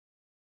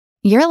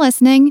You're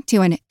listening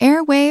to an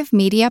Airwave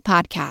Media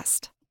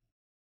Podcast.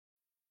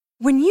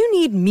 When you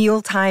need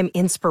mealtime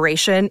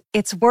inspiration,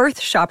 it's worth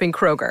shopping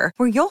Kroger,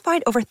 where you'll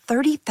find over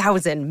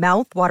 30,000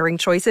 mouth-watering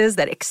choices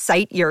that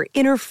excite your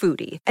inner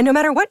foodie. And no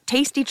matter what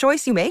tasty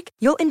choice you make,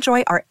 you'll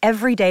enjoy our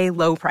everyday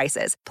low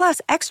prices, plus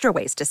extra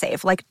ways to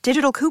save, like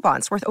digital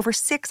coupons worth over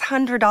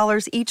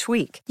 $600 each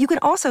week. You can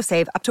also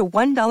save up to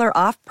 $1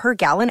 off per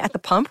gallon at the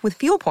pump with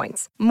fuel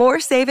points.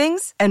 More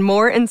savings and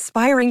more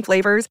inspiring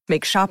flavors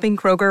make shopping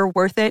Kroger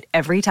worth it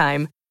every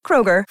time.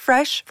 Kroger,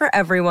 fresh for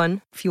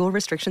everyone. Fuel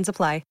restrictions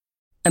apply.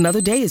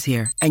 Another day is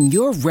here, and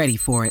you're ready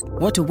for it.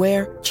 What to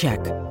wear? Check.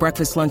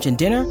 Breakfast, lunch, and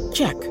dinner?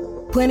 Check.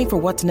 Planning for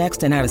what's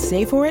next and how to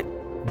save for it?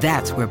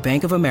 That's where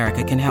Bank of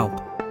America can help.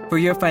 For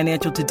your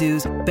financial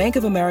to-dos, Bank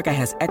of America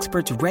has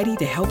experts ready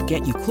to help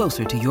get you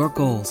closer to your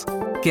goals.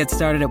 Get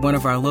started at one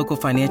of our local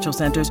financial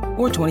centers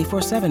or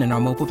 24/7 in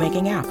our mobile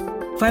banking app.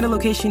 Find a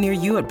location near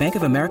you at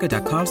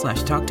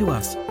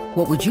bankofamerica.com/talktous.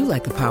 What would you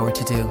like the power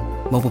to do?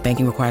 Mobile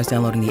banking requires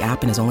downloading the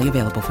app and is only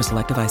available for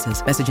select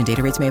devices. Message and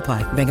data rates may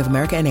apply. Bank of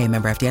America N.A.,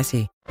 member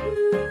FDIC.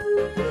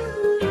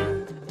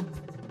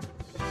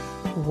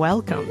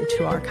 Welcome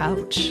to our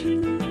couch.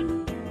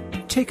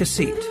 Take a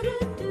seat.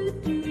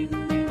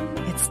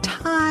 It's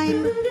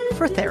time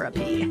for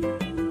therapy.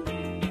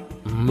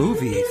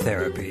 Movie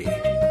therapy.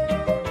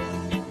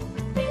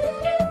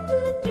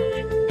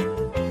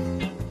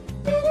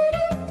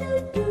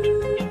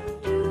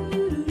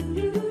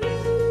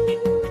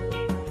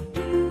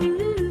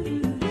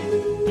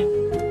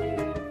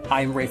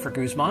 I'm Rafer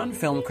Guzman,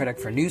 film critic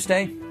for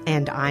Newsday.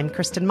 And I'm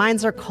Kristen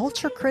Meinzer,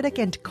 culture critic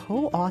and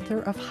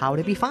co-author of How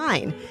to Be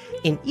Fine.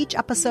 In each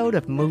episode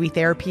of Movie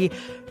Therapy,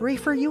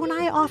 Rafer, you and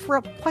I offer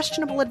up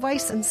questionable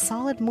advice and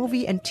solid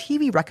movie and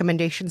TV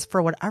recommendations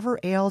for whatever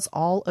ails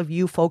all of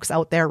you folks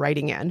out there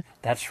writing in.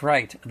 That's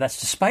right. That's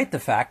despite the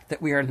fact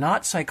that we are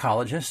not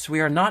psychologists, we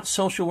are not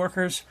social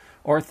workers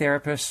or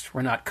therapists,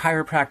 we're not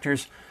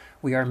chiropractors,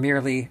 we are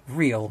merely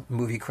real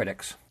movie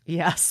critics.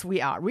 Yes,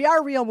 we are. We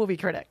are real movie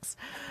critics.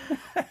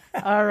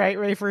 All right,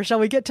 Rafer, shall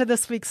we get to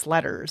this week's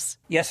letters?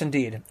 Yes,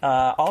 indeed.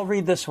 I'll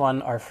read this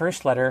one. Our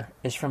first letter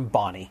is from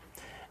Bonnie.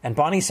 And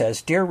Bonnie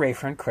says, Dear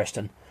Rafer and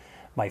Kristen,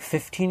 my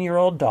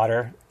 15-year-old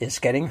daughter is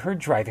getting her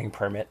driving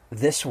permit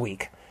this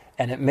week,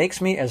 and it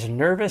makes me as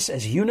nervous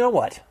as you know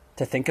what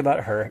to think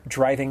about her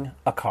driving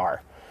a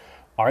car.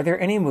 Are there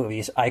any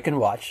movies I can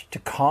watch to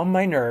calm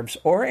my nerves,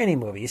 or any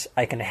movies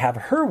I can have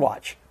her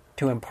watch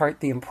to impart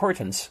the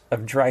importance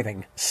of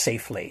driving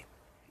safely?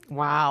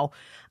 Wow.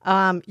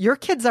 Your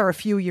kids are a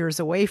few years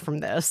away from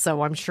this,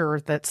 so I'm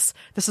sure this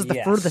is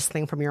the furthest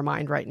thing from your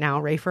mind right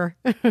now, Rafer.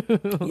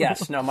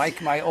 Yes. No,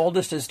 my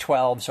oldest is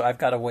 12, so I've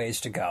got a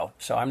ways to go.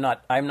 So I'm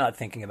not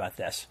thinking about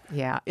this.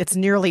 Yeah, it's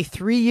nearly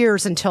 3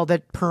 years until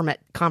the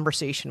permit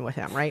conversation with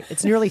him, right?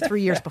 It's nearly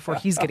 3 years before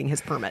he's getting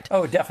his permit.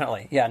 Oh,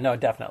 definitely. Yeah, no,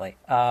 definitely.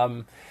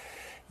 Bonnie,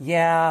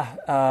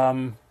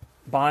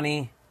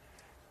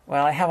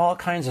 well, I have all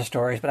kinds of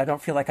stories, but I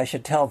don't feel like I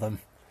should tell them.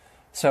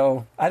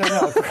 So, I don't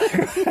know.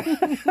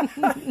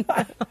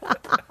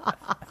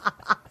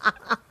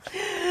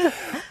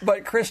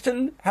 But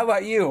Kristen, how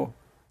about you?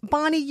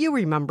 Bonnie, you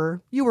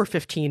remember. You were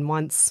 15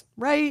 once,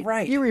 right?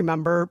 Right. You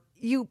remember.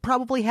 You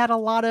probably had a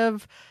lot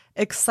of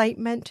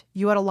excitement.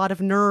 You had a lot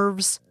of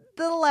nerves.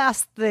 The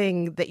last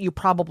thing that you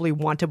probably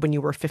wanted when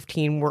you were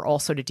 15 were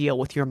also to deal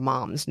with your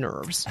mom's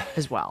nerves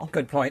as well.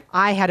 Good point.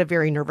 I had a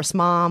very nervous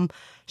mom.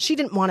 She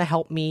didn't want to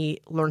help me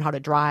learn how to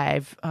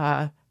drive.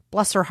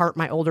 Bless her heart,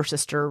 my older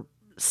sister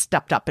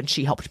stepped up and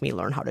she helped me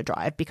learn how to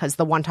drive, because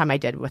the one time I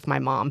did with my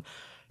mom,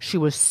 she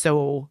was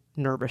so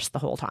nervous the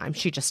whole time.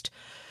 She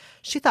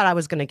thought I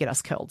was going to get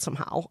us killed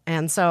somehow.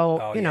 And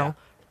so, you know,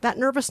 that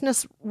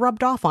nervousness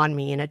rubbed off on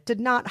me, and it did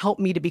not help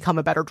me to become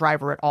a better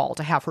driver at all,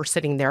 to have her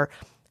sitting there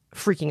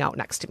freaking out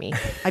next to me.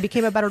 I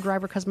became a better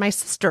driver because my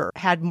sister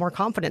had more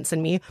confidence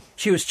in me.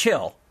 She was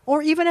chill.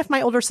 Or even if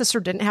my older sister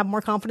didn't have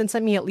more confidence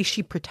in me, at least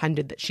she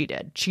pretended that she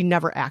did. She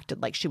never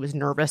acted like she was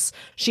nervous.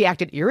 She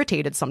acted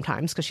irritated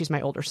sometimes because she's my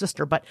older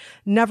sister, but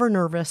never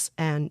nervous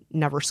and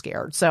never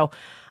scared. So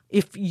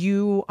if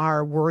you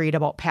are worried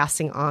about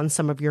passing on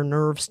some of your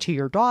nerves to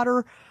your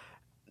daughter,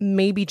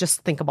 maybe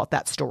just think about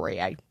that story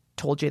I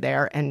told you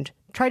there and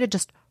try to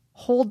just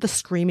hold the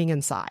screaming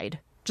inside.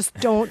 Just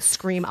don't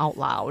scream out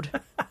loud.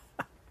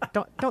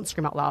 Don't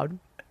scream out loud.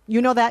 You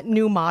know that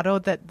new motto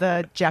that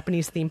the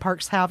Japanese theme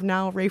parks have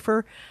now,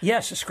 Rafer?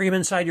 Yes, scream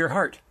inside your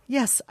heart.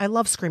 Yes, I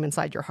love Scream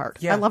Inside Your Heart.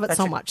 Yeah, I love it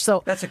so much.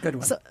 So that's a good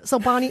one. So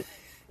Bonnie,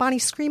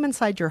 scream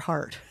inside your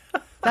heart.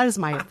 That is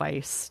my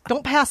advice.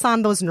 Don't pass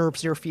on those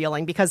nerves you're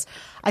feeling, because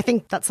I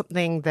think that's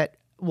something that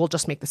will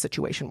just make the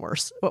situation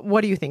worse.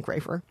 What do you think,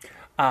 Rafer?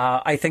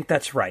 I think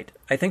that's right.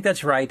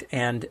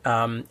 And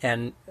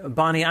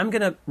Bonnie, I'm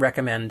going to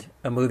recommend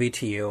a movie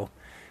to you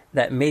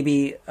that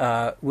maybe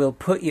will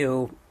put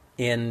you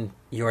in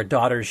your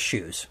daughter's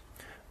shoes.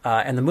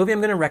 And the movie I'm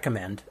going to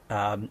recommend,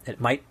 it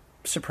might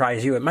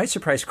surprise you, it might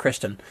surprise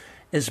Kristen,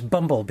 is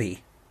Bumblebee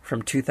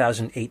from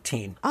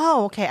 2018.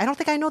 Oh, okay. I don't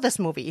think I know this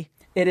movie.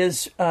 It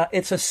is.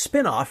 It's a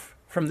spin-off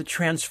from the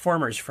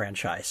Transformers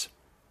franchise.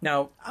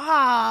 Now,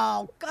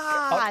 Oh,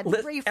 God.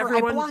 Rafer,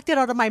 everyone- I blocked it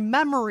out of my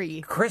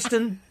memory.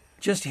 Kristen,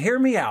 just hear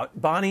me out.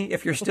 Bonnie,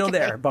 if you're still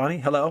there. Bonnie,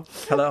 hello?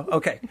 Hello?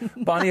 Okay.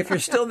 Bonnie, if you're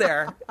still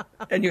there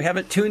and you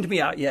haven't tuned me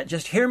out yet,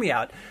 just hear me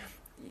out.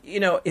 You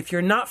know, if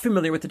you're not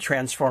familiar with the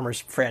Transformers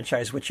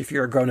franchise, which if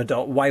you're a grown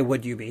adult, why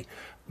would you be?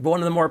 But one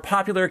of the more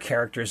popular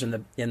characters in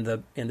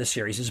the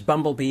series is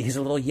Bumblebee. He's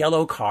a little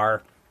yellow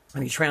car,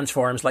 and he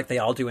transforms like they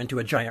all do into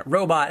a giant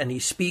robot, and he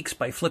speaks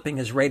by flipping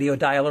his radio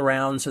dial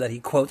around so that he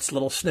quotes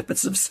little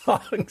snippets of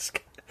songs.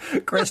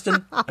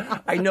 Kristen,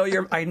 I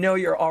know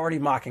you're already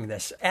mocking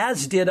this,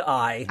 as did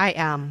I. I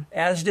am.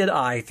 As did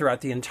I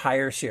throughout the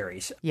entire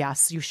series.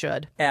 Yes, you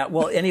should.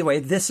 Well, anyway,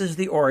 this is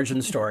the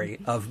origin story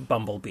of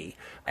Bumblebee.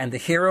 And the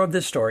hero of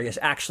this story is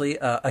actually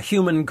a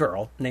human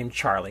girl named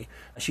Charlie.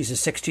 She's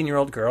a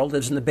 16-year-old girl,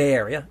 lives in the Bay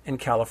Area in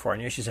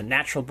California. She's a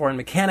natural-born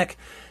mechanic.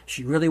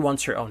 She really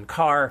wants her own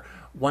car.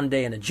 One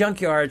day in a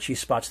junkyard, she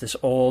spots this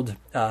old,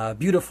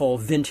 beautiful,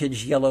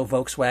 vintage yellow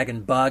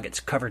Volkswagen Bug. It's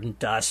covered in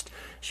dust.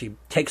 She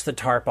takes the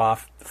tarp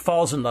off,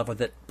 falls in love with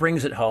it,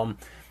 brings it home.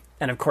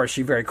 And of course,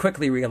 she very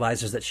quickly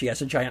realizes that she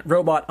has a giant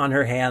robot on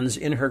her hands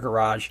in her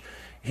garage.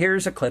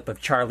 Here's a clip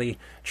of Charlie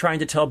trying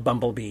to tell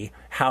Bumblebee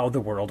how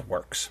the world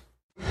works.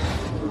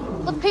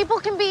 Look, people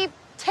can be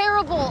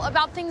terrible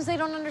about things they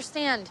don't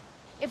understand.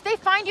 If they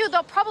find you,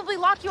 they'll probably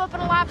lock you up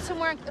in a lab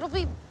somewhere. It'll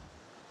be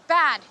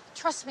bad.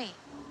 Trust me.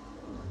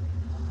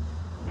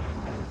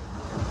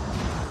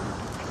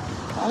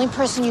 The only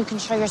person you can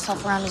show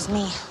yourself around is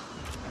me.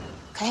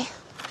 Okay?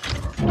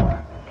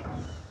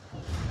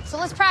 So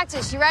let's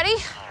practice. You ready?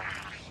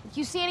 If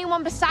you see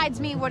anyone besides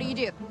me, what do you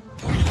do?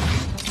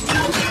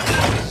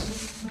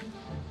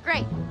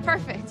 Great.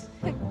 Perfect.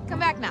 Come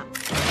back now.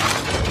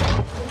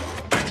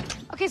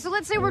 Okay, so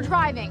let's say we're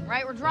driving,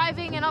 right? We're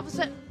driving and all of a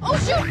sudden... Oh,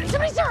 shoot!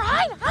 Somebody's there!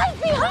 Hide!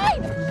 Hide!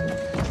 Behind!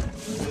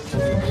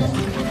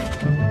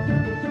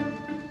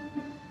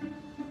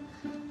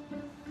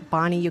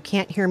 Bonnie, you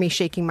can't hear me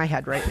shaking my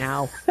head right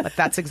now, but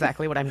that's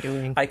exactly what I'm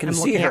doing. I can I'm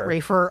see looking her. at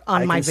Rafer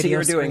on my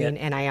video doing screen, it.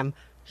 and I am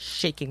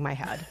shaking my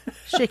head.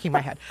 Shaking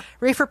my head.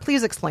 Rafer,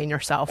 please explain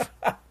yourself.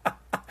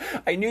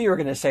 I knew you were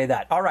going to say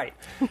that. All right.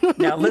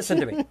 Now, listen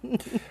to me.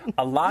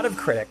 A lot of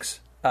critics,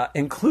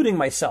 including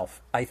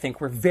myself, I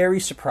think were very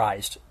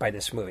surprised by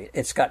this movie.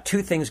 It's got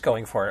two things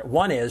going for it.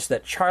 One is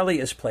that Charlie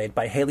is played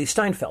by Haley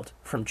Steinfeld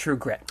from True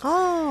Grit.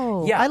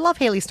 Oh, yeah. I love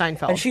Haley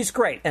Steinfeld. And she's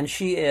great. And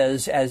she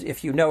is, as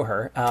if you know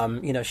her,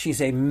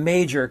 she's a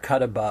major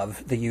cut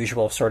above the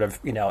usual sort of,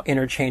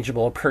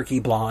 interchangeable, perky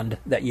blonde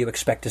that you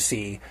expect to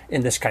see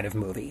in this kind of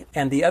movie.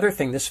 And the other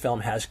thing this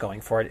film has going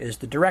for it is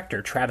the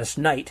director, Travis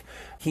Knight.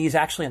 He's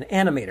actually an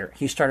animator.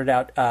 He started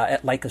out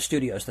at Laika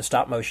Studios, the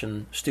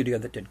stop-motion studio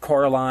that did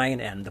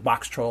Coraline and the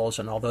Box Trolls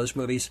and all those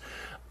movies.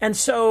 And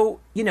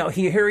so,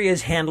 here he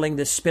is handling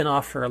this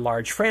spin-off for a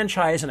large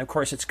franchise, and of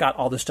course it's got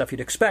all the stuff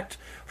you'd expect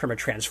from a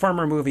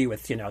Transformer movie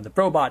with, the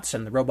robots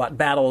and the robot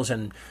battles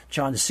and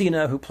John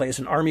Cena, who plays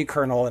an army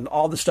colonel, and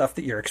all the stuff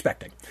that you're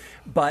expecting.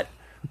 But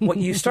what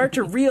you start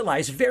to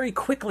realize very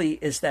quickly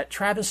is that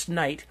Travis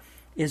Knight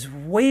is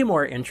way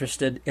more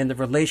interested in the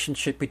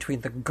relationship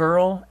between the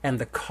girl and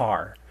the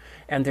car.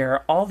 And there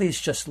are all these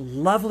just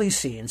lovely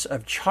scenes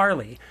of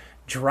Charlie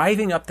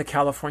driving up the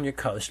California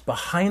coast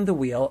behind the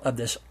wheel of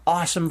this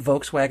awesome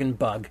Volkswagen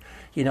Bug.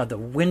 The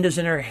wind is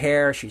in her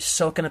hair. She's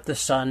soaking up the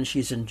sun.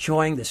 She's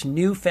enjoying this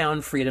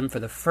newfound freedom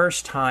for the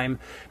first time.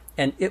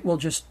 And it will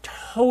just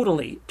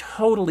totally,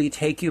 totally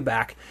take you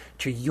back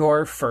to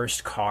your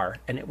first car.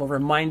 And it will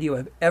remind you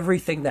of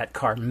everything that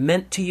car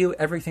meant to you,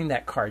 everything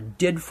that car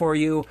did for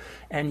you.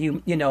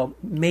 And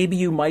maybe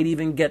you might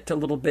even get a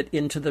little bit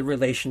into the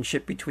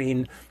relationship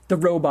between the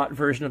robot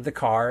version of the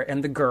car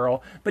and the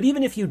girl. But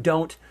even if you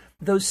don't,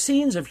 those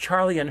scenes of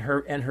Charlie and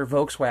her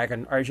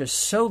Volkswagen are just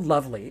so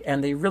lovely,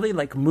 and they really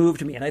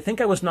moved me. And I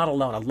think I was not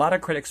alone. A lot of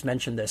critics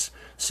mentioned this.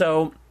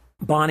 So,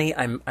 Bonnie,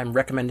 I'm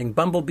recommending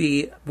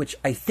Bumblebee, which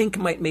I think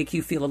might make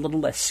you feel a little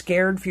less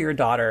scared for your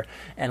daughter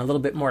and a little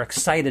bit more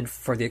excited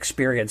for the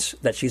experience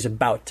that she's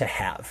about to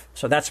have.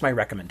 So that's my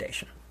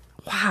recommendation.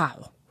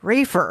 Wow.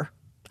 Rafer,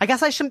 I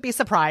guess I shouldn't be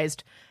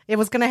surprised. It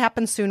was going to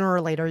happen sooner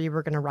or later. You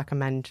were going to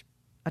recommend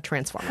a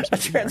Transformers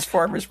movie. A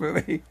Transformers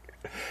movie.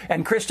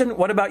 And Kristen,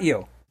 what about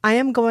you? I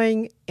am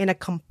going in a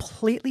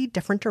completely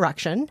different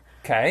direction.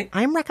 Okay.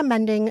 I'm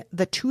recommending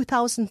the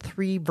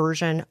 2003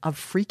 version of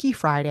Freaky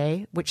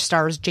Friday, which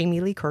stars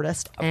Jamie Lee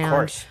Curtis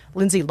and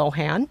Lindsay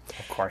Lohan.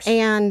 Of course.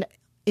 And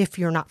if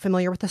you're not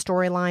familiar with the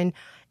storyline,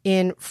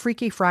 in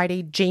Freaky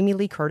Friday, Jamie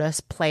Lee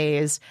Curtis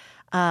plays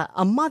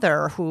a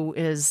mother who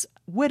is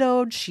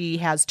widowed. She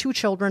has two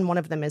children. One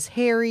of them is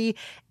Harry,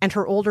 and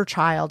her older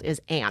child is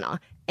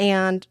Anna.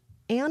 And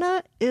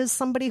Anna is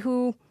somebody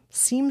who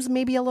seems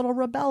maybe a little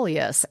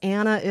rebellious.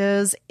 Anna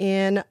is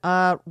in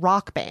a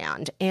rock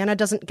band. Anna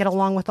doesn't get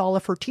along with all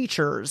of her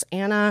teachers.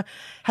 Anna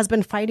has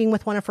been fighting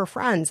with one of her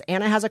friends.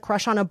 Anna has a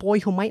crush on a boy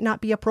who might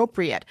not be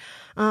appropriate.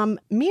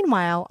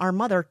 Meanwhile, our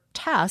mother,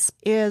 Tess,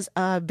 is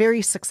a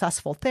very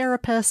successful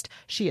therapist.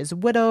 She is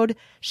widowed.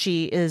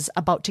 She is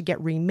about to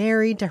get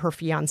remarried to her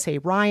fiance,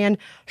 Ryan.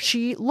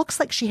 She looks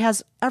like she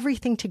has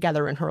everything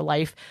together in her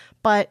life.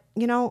 But,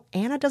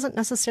 Anna doesn't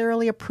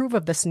necessarily approve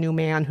of this new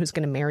man who's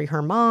going to marry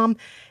her mom.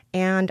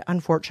 And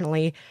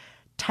unfortunately,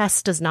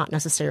 Tess does not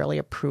necessarily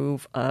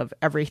approve of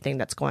everything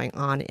that's going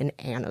on in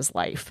Anna's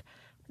life.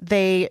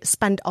 They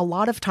spend a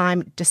lot of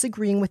time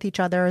disagreeing with each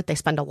other. They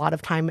spend a lot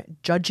of time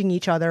judging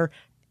each other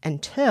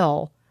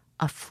until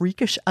a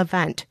freakish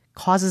event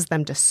causes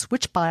them to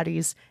switch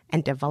bodies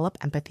and develop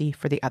empathy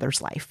for the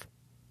other's life.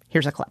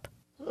 Here's a clip.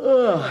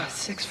 Ugh,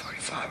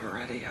 6:45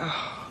 already.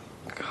 Oh,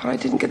 God, I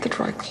didn't get the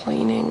dry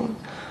cleaning.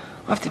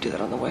 I'll have to do that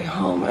on the way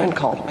home and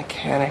call the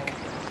mechanic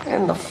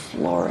and the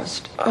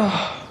florist.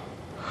 Oh.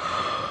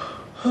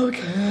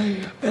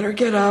 Okay, better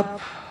get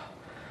up.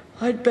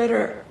 I'd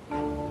better...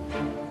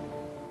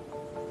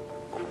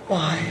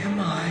 Why am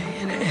I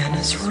in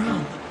Anna's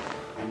room?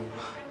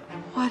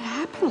 What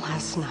happened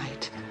last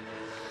night?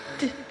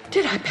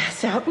 Did I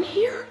pass out in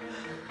here?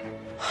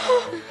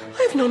 Oh,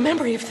 I have no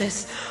memory of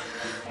this.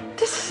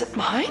 This isn't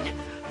mine.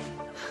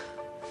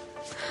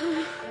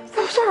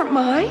 Those aren't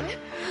mine.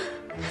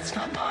 That's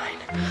not mine.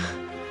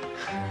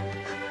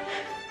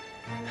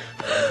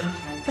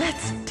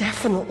 That's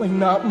definitely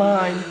not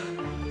mine.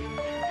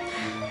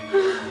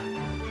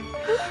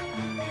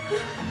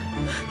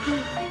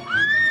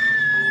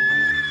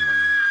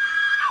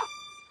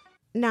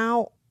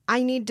 Now,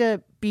 I need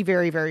to be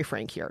very, very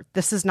frank here.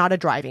 This is not a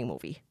driving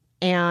movie.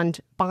 And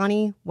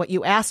Bonnie, what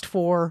you asked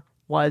for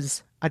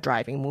was a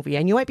driving movie.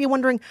 And you might be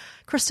wondering,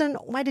 Kristen,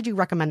 why did you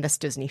recommend this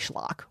Disney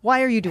schlock?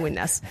 Why are you doing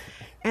this?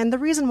 And the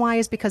reason why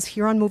is because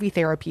here on Movie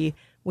Therapy,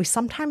 we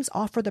sometimes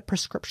offer the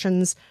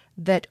prescriptions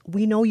that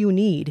we know you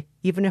need,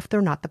 even if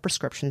they're not the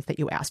prescriptions that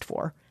you asked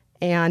for.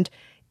 And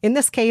in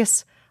this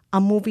case,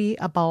 a movie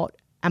about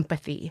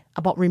empathy,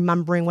 about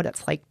remembering what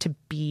it's like to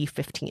be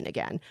 15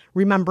 again,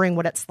 remembering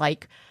what it's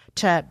like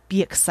to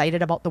be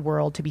excited about the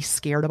world, to be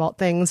scared about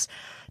things,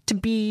 to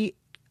be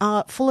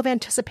full of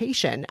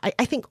anticipation.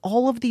 I think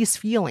all of these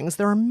feelings,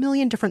 there are a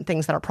million different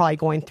things that are probably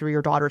going through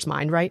your daughter's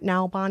mind right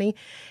now, Bonnie.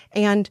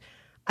 And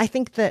I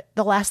think that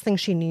the last thing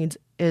she needs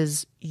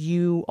is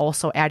you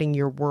also adding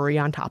your worry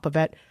on top of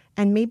it,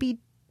 and maybe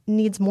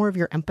needs more of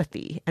your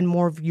empathy and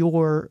more of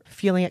your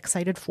feeling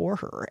excited for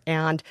her,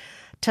 and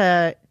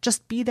to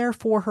just be there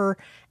for her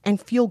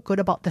and feel good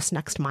about this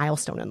next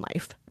milestone in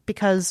life,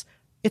 because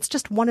it's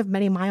just one of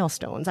many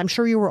milestones. I'm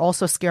sure you were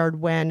also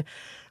scared when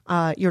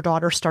your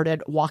daughter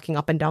started walking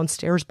up and down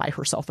stairs by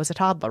herself as a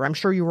toddler. I'm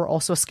sure you were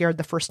also scared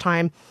the first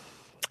time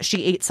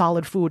she ate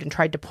solid food and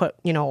tried to put,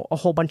 a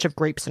whole bunch of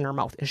grapes in her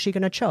mouth. Is she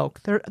going to choke?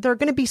 There are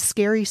going to be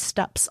scary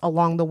steps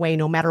along the way,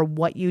 no matter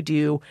what you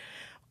do.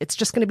 It's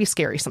just going to be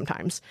scary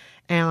sometimes.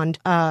 And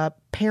a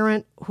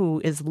parent who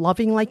is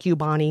loving like you,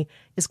 Bonnie,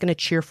 is going to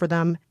cheer for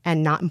them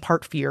and not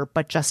impart fear,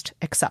 but just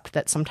accept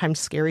that sometimes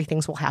scary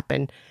things will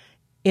happen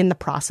in the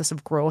process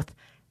of growth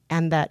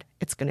and that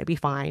it's going to be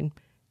fine.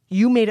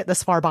 You made it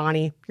this far,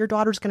 Bonnie. Your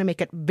daughter's going to make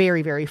it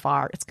very, very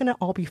far. It's going to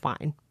all be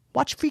fine.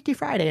 Watch Freaky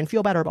Friday and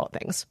feel better about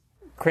things.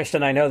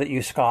 Kristen, I know that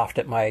you scoffed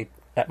at my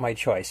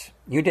choice.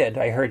 You did.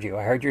 I heard you.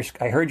 I heard your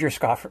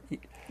scoff.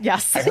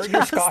 Yes. I heard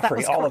your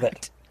scoffery, all of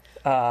it.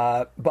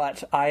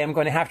 But I am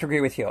going to have to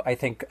agree with you. I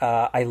think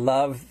I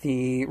love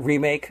the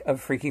remake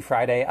of Freaky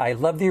Friday. I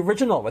love the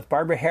original with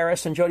Barbara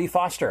Harris and Jodie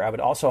Foster. I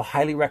would also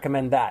highly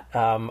recommend that.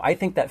 I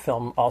think that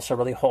film also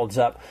really holds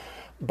up,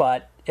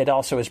 but it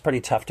also is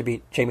pretty tough to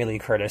beat Jamie Lee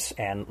Curtis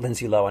and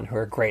Lindsay Lohan, who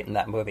are great in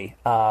that movie.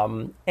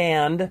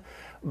 And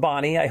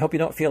Bonnie, I hope you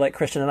don't feel like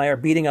Kristen and I are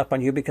beating up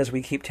on you because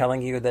we keep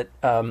telling you that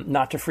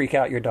not to freak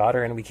out your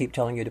daughter, and we keep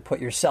telling you to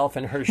put yourself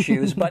in her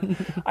shoes. But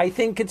I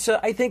think it's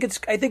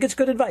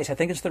good advice. I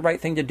think it's the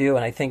right thing to do,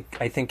 and I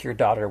think your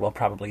daughter will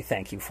probably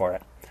thank you for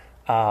it.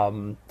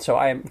 So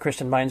I am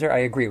Kristen Meinzer. I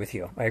agree with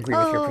you. I agree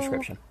with your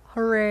prescription.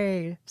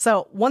 Hooray!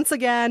 So once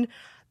again,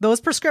 those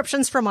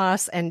prescriptions from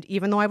us, and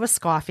even though I was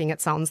scoffing,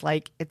 it sounds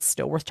like it's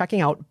still worth checking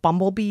out.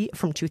 Bumblebee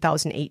from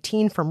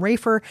 2018 from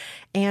Rafer,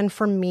 and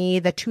from me,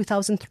 the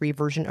 2003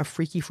 version of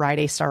Freaky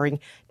Friday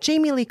starring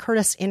Jamie Lee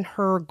Curtis in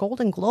her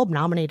Golden Globe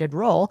nominated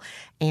role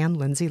and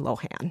Lindsay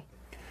Lohan.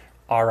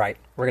 All right,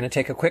 we're going to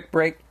take a quick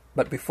break,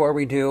 but before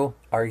we do,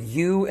 are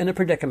you in a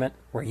predicament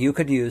where you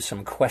could use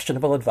some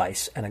questionable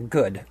advice and a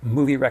good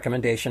movie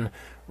recommendation?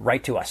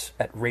 Write to us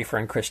at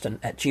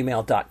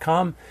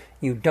raferandkristen@gmail.com.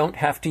 You don't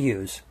have to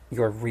use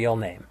your real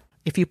name.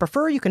 If you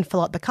prefer, you can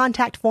fill out the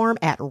contact form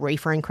at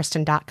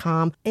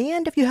raferandkristen.com.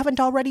 And if you haven't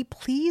already,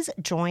 please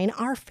join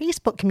our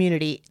Facebook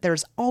community.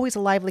 There's always a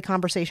lively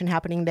conversation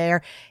happening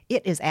there.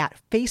 It is at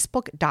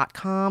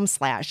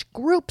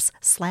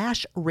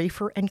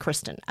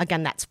facebook.com/groups/RaferandKristen.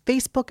 Again, that's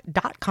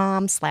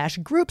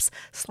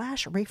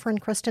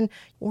facebook.com/groups/RaferandKristen.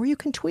 Or you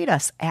can tweet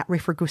us at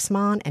Rafer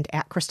Guzman and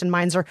at Kristen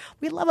Meinzer.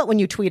 We love it when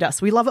you tweet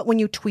us. We love it when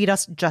you tweet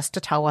us just to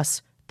tell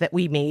us that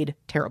we made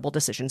terrible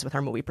decisions with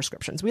our movie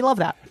prescriptions. We love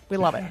that. We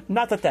love it.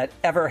 Not that that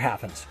ever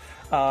happens.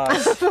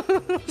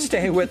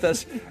 Stay with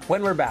us.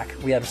 When we're back,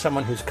 we have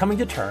someone who's coming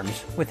to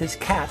terms with his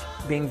cat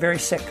being very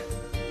sick.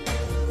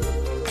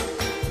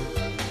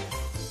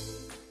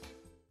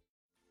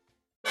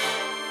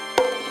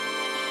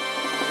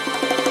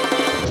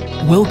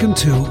 Welcome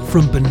to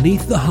From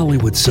Beneath the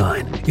Hollywood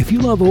Sign. If you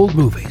love old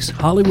movies,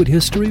 Hollywood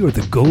history, or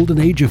the golden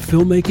age of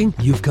filmmaking,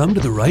 you've come to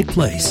the right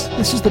place.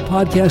 This is the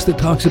podcast that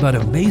talks about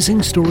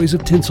amazing stories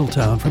of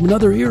Tinseltown from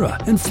another era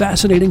and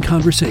fascinating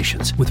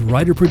conversations with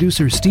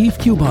writer-producer Steve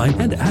Cubine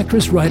and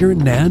actress-writer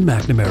Nan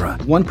McNamara.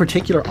 One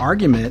particular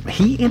argument,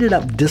 he ended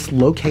up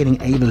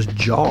dislocating Ava's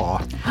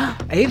jaw.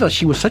 Ava,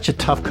 she was such a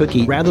tough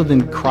cookie. Rather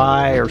than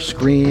cry or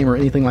scream or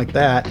anything like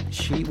that,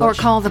 Or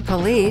call the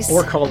police.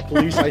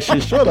 She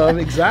should have,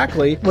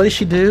 exactly. What does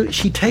she do?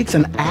 She takes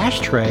an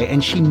ashtray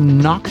and she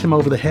knocks him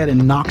over the head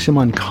and knocks him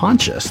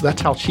unconscious.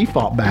 That's how she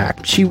fought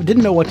back. She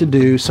didn't know what to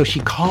do, so she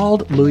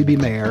called Louis B.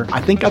 Mayer.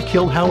 I think I've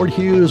killed Howard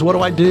Hughes. What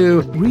do I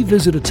do?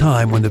 Revisit a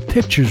time when the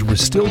pictures were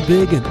still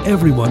big and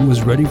everyone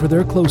was ready for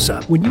their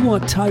close-up. When you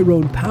want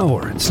Tyrone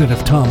Power instead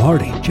of Tom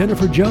Hardy,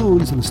 Jennifer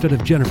Jones instead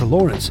of Jennifer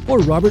Lawrence, or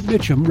Robert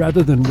Mitchum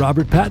rather than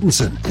Robert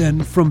Pattinson,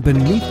 then From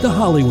Beneath the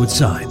Hollywood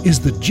Sign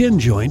is the gin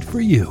joint for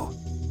you.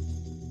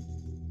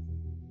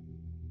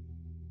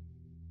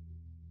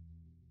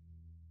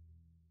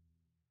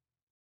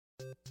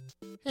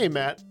 Hey,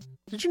 Matt,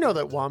 did you know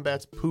that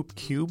wombats poop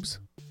cubes?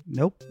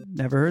 Nope,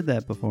 never heard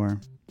that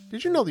before.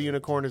 Did you know the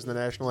unicorn is the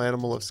national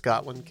animal of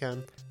Scotland,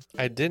 Ken?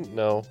 I didn't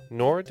know,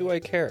 nor do I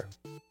care.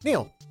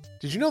 Neil,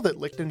 did you know that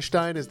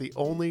Liechtenstein is the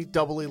only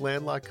doubly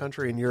landlocked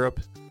country in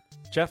Europe?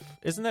 Jeff,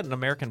 isn't that an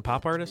American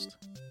pop artist?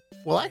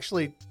 Well,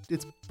 actually,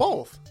 it's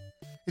both.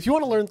 If you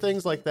want to learn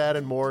things like that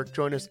and more,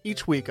 join us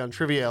each week on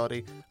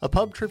Triviality, a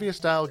pub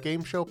trivia-style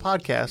game show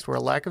podcast where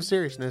a lack of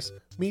seriousness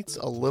meets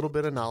a little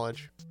bit of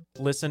knowledge.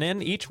 Listen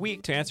in each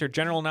week to answer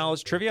general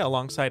knowledge trivia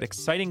alongside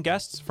exciting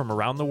guests from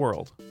around the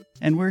world.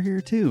 And we're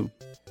here too.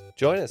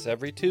 Join us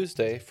every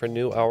Tuesday for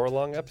new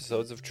hour-long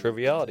episodes of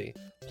Triviality,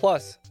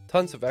 plus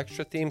tons of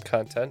extra theme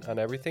content on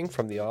everything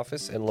from The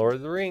Office and Lord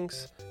of the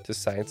Rings to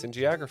science and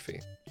geography.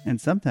 And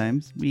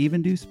sometimes we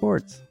even do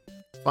sports.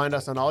 Find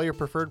us on all your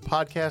preferred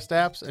podcast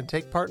apps and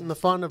take part in the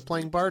fun of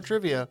playing bar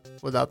trivia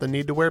without the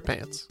need to wear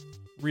pants.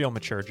 Real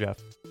mature, Jeff.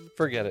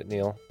 Forget it,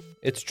 Neil.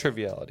 It's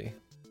Triviality.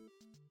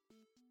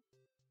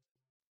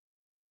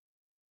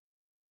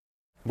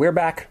 We're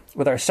back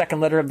with our second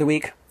letter of the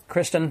week.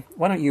 Kristen,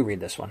 why don't you read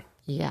this one?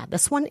 Yeah,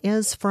 this one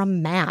is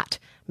from Matt.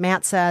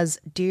 Matt says,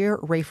 Dear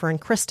Rafer and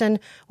Kristen,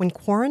 when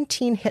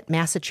quarantine hit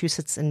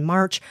Massachusetts in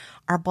March,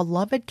 our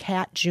beloved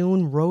cat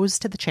June rose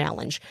to the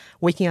challenge,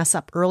 waking us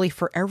up early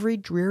for every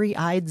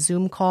dreary-eyed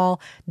Zoom call,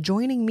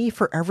 joining me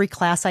for every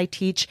class I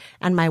teach,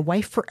 and my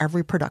wife for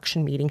every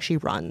production meeting she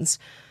runs.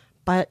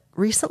 But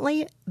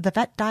recently, the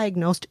vet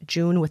diagnosed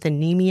June with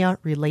anemia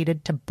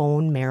related to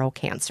bone marrow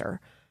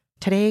cancer.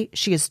 Today,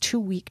 she is too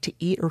weak to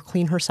eat or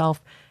clean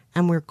herself,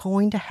 and we're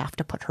going to have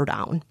to put her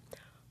down.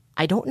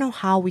 I don't know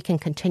how we can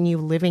continue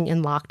living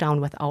in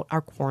lockdown without our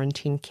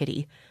quarantine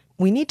kitty.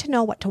 We need to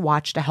know what to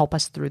watch to help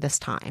us through this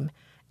time.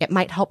 It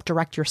might help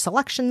direct your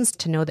selections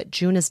to know that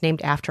June is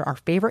named after our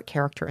favorite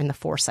character in the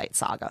Forsyte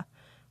saga.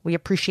 We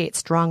appreciate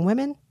strong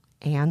women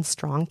and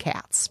strong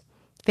cats.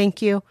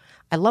 Thank you.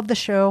 I love the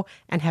show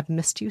and have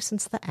missed you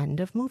since the end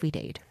of Movie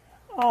Date.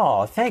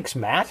 Oh, thanks,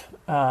 Matt.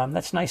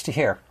 That's nice to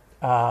hear.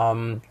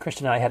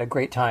 Kristen and I had a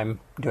great time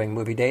doing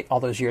Movie Date all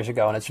those years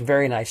ago, and it's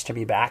very nice to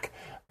be back.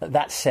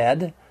 That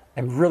said,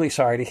 I'm really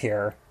sorry to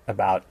hear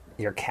about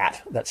your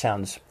cat. That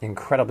sounds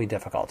incredibly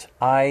difficult.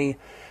 I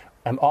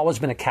have always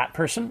been a cat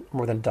person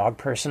more than a dog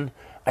person.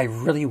 I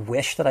really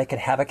wish that I could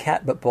have a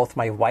cat, but both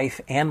my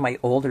wife and my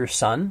older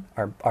son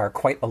are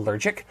quite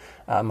allergic.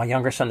 My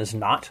younger son is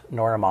not,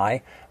 nor am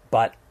I,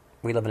 but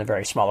we live in a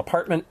very small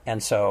apartment,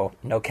 and so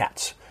no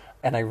cats.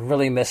 And I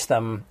really miss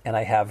them, and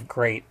I have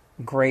great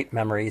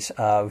memories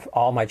of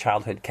all my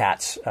childhood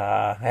cats.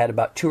 I had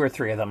about 2 or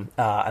 3 of them,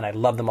 and I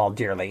love them all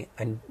dearly.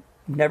 I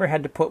never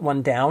had to put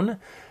one down,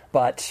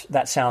 but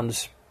that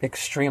sounds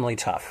extremely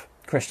tough.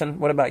 Kristen,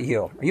 what about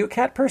you? Are you a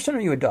cat person or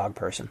are you a dog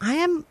person? I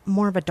am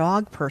more of a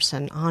dog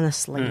person,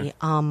 honestly.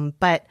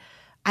 But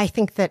I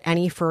think that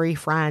any furry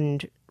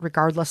friend,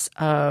 regardless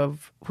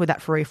of who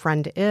that furry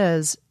friend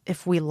is,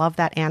 if we love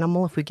that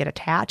animal, if we get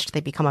attached, they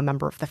become a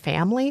member of the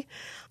family.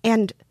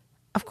 And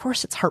of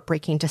course, it's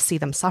heartbreaking to see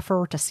them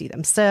suffer, to see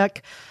them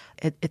sick.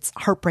 It's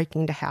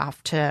heartbreaking to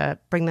have to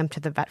bring them to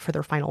the vet for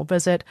their final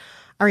visit.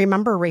 I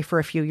remember, Ray, for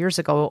a few years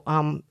ago,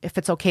 if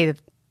it's okay,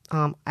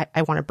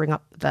 I want to bring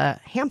up the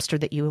hamster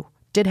that you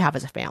did have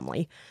as a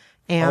family.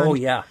 And oh,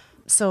 yeah.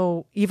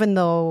 So even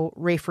though,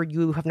 Rayford,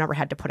 you have never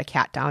had to put a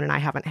cat down and I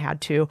haven't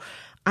had to,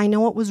 I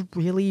know it was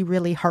really,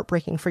 really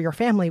heartbreaking for your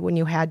family when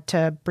you had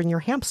to bring your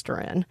hamster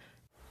in.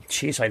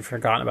 Jeez, I'd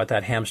forgotten about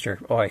that hamster.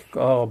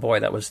 Oh boy,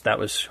 that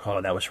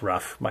was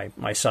rough.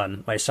 My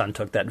son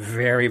took that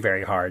very,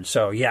 very hard.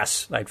 So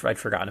yes, I'd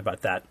forgotten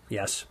about that.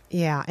 Yes.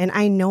 Yeah, and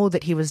I know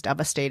that he was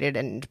devastated,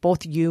 and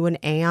both you and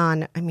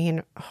Anne. I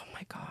mean, oh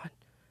my God,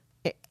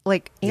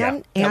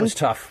 Anne was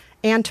tough.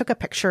 Anne took a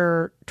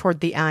picture toward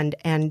the end,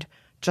 and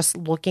just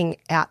looking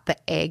at the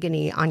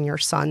agony on your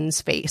son's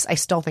face, I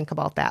still think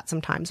about that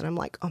sometimes, and I'm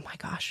like, oh my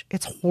gosh,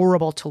 it's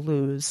horrible to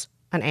lose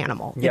an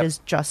animal. Yep. It is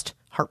just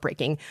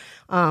heartbreaking,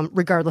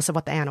 regardless of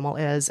what the animal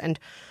is. And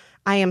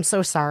I am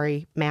so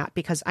sorry, Matt,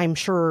 because I'm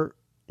sure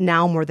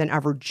now more than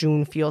ever,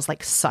 June feels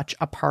like such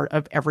a part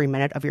of every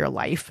minute of your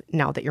life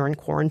now that you're in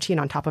quarantine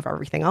on top of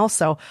everything else.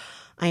 So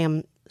I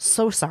am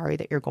so sorry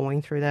that you're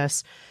going through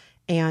this.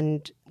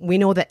 And we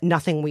know that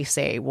nothing we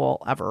say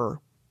will ever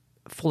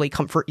fully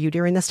comfort you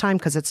during this time,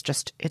 because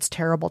it's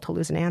terrible to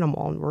lose an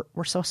animal. And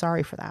we're so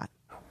sorry for that.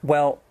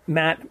 Well,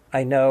 Matt,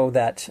 I know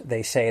that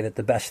they say that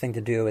the best thing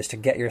to do is to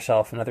get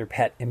yourself another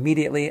pet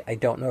immediately. I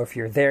don't know if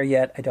you're there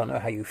yet. I don't know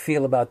how you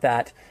feel about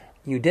that.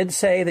 You did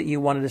say that you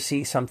wanted to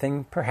see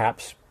something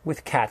perhaps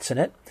with cats in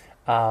it.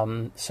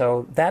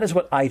 So that is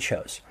what I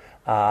chose.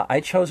 I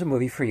chose a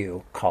movie for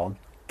you called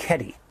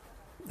Kedi.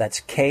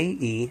 That's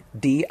Kedi.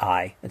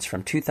 It's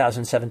from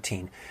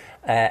 2017.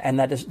 And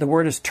that is, the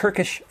word is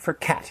Turkish for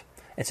cat.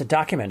 It's a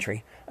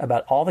documentary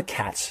about all the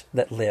cats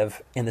that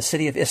live in the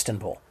city of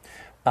Istanbul.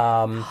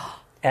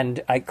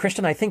 And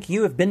Kristen, I think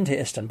you have been to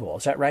Istanbul.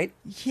 Is that right?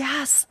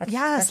 Yes.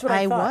 That's what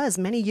I was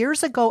many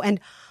years ago. And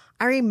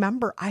I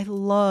remember I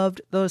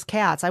loved those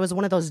cats. I was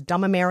one of those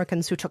dumb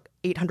Americans who took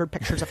 800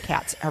 pictures of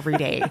cats every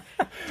day.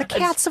 The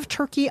cats of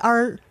Turkey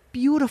are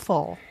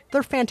beautiful.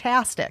 They're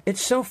fantastic.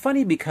 It's so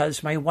funny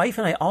because my wife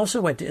and I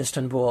also went to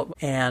Istanbul,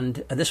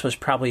 and this was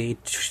probably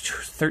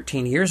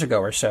 13 years ago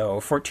or so,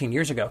 14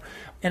 years ago.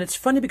 And it's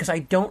funny because I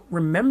don't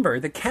remember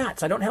the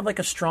cats. I don't have like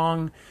a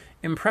strong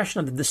impression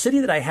of the city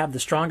that I have the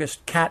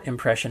strongest cat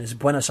impression is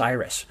Buenos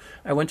Aires.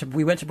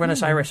 We went to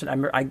Buenos Aires,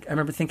 and I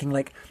remember thinking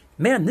like,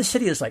 man, this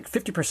city is like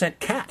 50%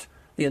 cat.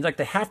 Like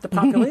half the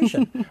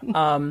population.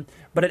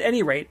 But at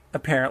any rate,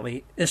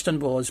 apparently,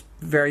 Istanbul is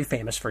very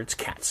famous for its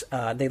cats.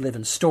 They live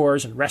in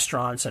stores and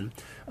restaurants and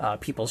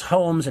people's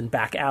homes and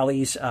back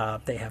alleys.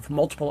 They have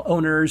multiple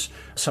owners,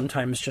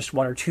 sometimes just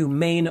one or two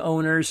main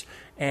owners.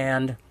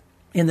 And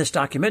in this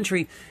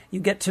documentary, you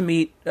get to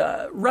meet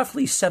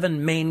roughly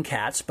 7 main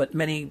cats, but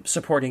many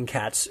supporting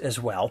cats as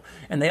well.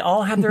 And they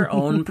all have their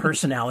own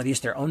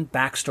personalities, their own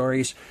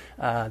backstories.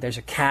 There's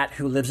a cat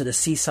who lives at a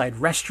seaside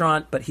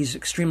restaurant, but he's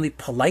extremely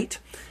polite.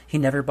 He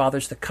never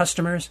bothers the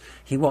customers.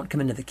 He won't come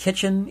into the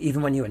kitchen,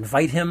 even when you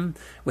invite him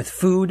with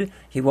food.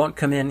 He won't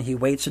come in. He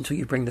waits until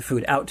you bring the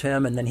food out to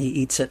him, and then he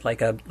eats it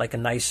like a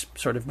nice,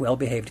 sort of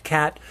well-behaved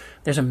cat.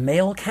 There's a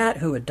male cat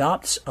who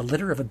adopts a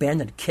litter of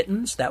abandoned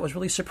kittens. That was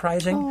really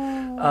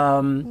surprising.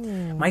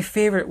 My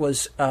favorite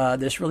was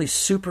this really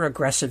super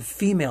aggressive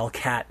female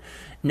cat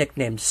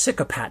nicknamed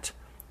Psychopat,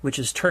 which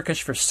is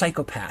Turkish for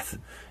psychopath.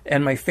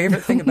 And my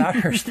favorite thing about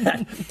her is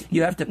that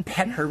you have to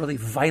pet her really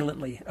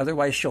violently,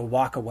 otherwise she'll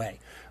walk away.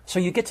 So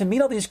you get to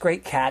meet all these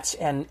great cats,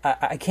 and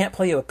I can't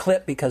play you a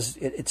clip because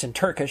it's in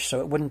Turkish,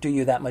 so it wouldn't do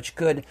you that much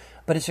good.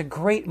 But it's a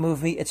great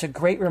movie. It's a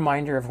great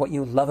reminder of what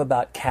you love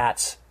about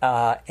cats,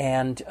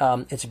 and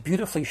it's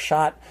beautifully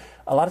shot.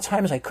 A lot of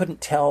times I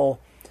couldn't tell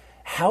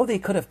how they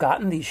could have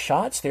gotten these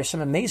shots. There's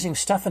some amazing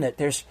stuff in it.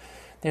 There's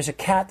a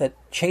cat that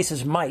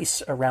chases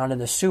mice around in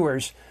the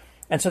sewers,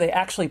 and so they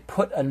actually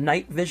put a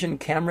night vision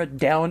camera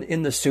down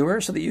in the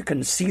sewer so that you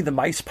can see the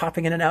mice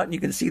popping in and out, and you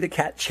can see the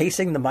cat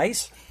chasing the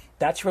mice.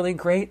 That's really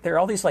great. There are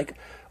all these like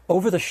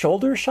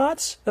over-the-shoulder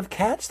shots of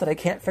cats that I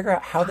can't figure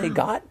out how they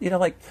got. You know,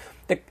 like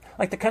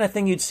the kind of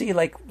thing you'd see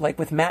like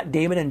with Matt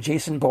Damon and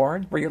Jason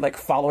Bourne, where you're like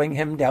following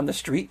him down the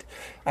street.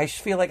 I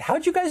just feel like,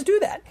 how'd you guys do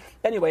that?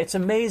 Anyway, it's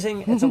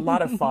amazing. It's a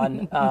lot of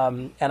fun,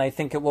 and I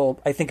think it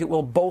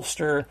will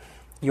bolster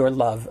your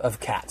love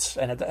of cats.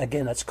 And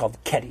again, that's called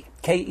Kedi,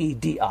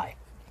 Kedi.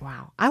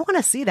 Wow, I want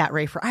to see that,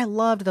 Rayford. I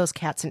loved those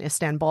cats in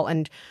Istanbul,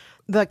 and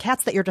the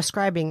cats that you're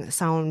describing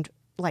sound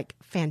like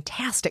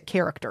fantastic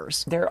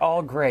characters. They're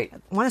all great.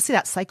 Want to see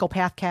that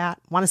psychopath cat?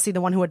 Want to see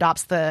the one who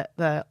adopts the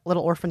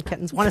little orphan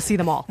kittens? Want to see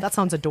them all? That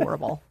sounds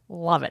adorable.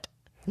 Love it.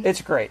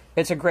 It's great.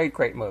 It's a great,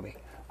 great movie.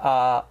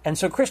 And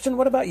so, Kristen,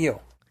 what about you?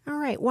 All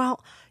right.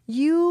 Well,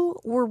 you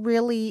were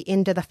really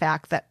into the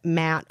fact that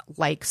Matt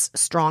likes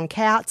strong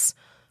cats.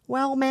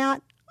 Well,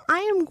 Matt, I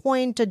am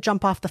going to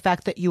jump off the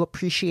fact that you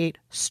appreciate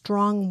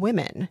strong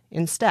women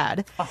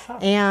instead,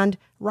 and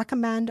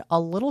recommend a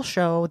little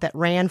show that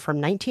ran from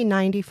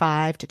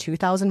 1995 to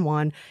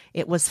 2001.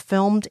 It was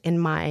filmed in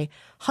my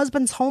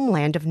husband's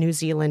homeland of New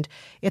Zealand.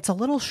 It's a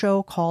little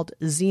show called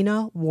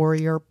Xena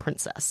Warrior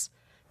Princess.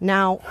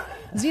 Now,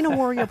 Xena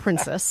Warrior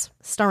Princess,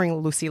 starring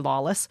Lucy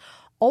Lawless,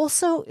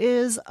 also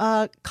is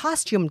a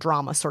costume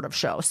drama sort of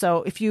show.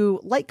 So if you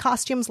like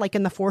costumes like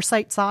in the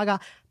Forsyte Saga,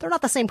 they're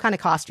not the same kind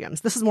of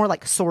costumes. This is more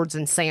like swords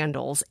and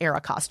sandals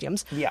era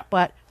costumes. Yeah.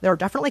 But there are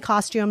definitely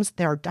costumes.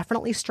 There are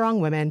definitely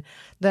strong women.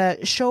 The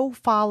show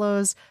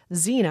follows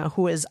Xena,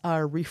 who is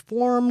a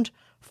reformed,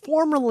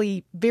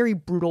 formerly very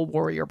brutal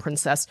warrior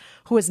princess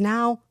who is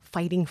now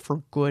fighting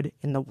for good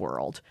in the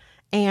world.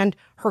 And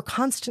her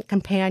constant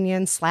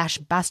companion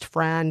 / best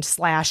friend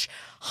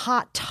 /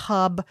 hot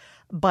tub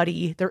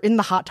buddy, they're in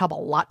the hot tub a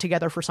lot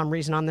together for some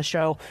reason on the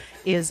show,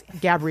 is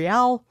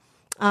Gabrielle.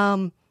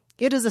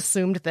 It is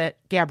assumed that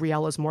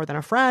Gabrielle is more than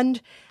a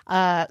friend.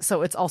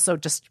 So it's also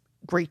just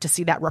great to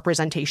see that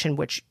representation,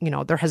 which, you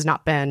know, there has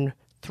not been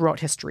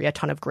throughout history a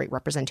ton of great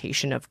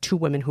representation of two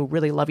women who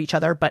really love each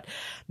other, but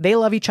they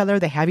love each other,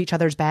 they have each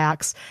other's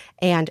backs,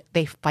 and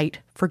they fight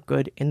for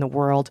good in the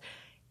world.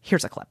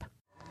 Here's a clip.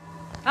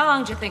 How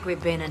long do you think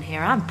we've been in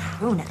here? I'm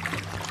pruning.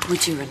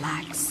 Would you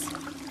relax?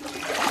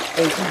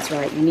 Aiden's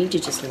right. You need to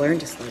just learn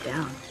to slow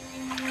down.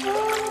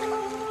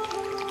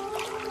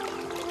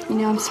 You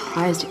know, I'm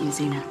surprised at you,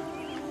 Xena.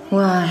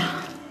 Why?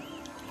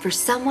 For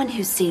someone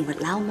who's seen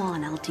what Lao Ma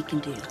and Alti can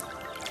do,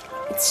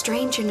 it's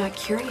strange you're not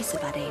curious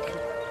about Aiden.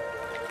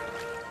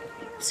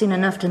 Seen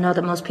enough to know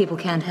that most people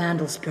can't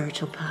handle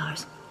spiritual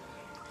powers.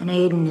 And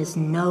Aiden is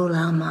no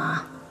Lao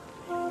Ma.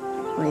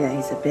 Well, yeah,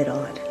 he's a bit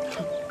odd.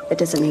 That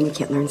doesn't mean you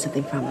can't learn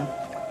something from him.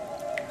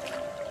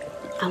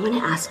 I want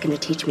to ask him to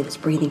teach me those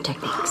breathing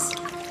techniques.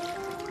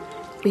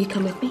 Will you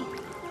come with me?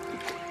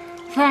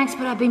 Thanks,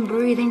 but I've been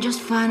breathing just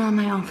fine on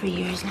my own for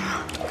years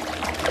now.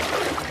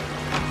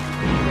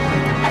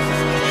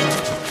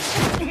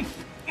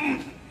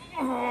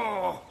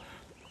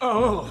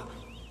 Oh,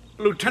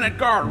 Lieutenant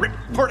Gar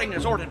reporting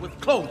as ordered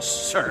with clothes,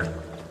 sir.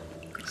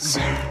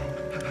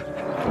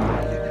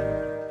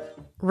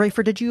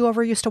 Rafer, did you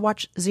ever used to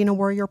watch Xena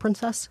Warrior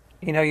Princess?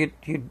 You know,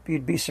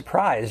 you'd be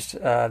surprised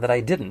that I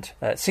didn't.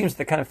 It seems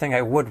the kind of thing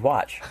I would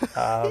watch.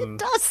 It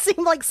does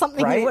seem like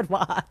something right? you would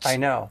watch. I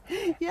know.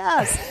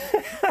 Yes.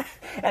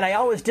 And I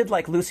always did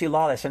like Lucy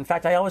Lawless. In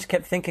fact, I always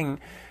kept thinking,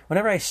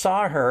 whenever I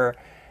saw her,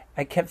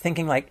 I kept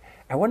thinking, like,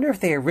 I wonder if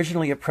they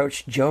originally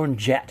approached Joan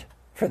Jett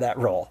for that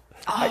role.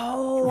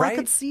 Oh, right? I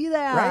could see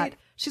that. Right?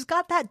 She's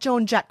got that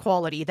Joan Jett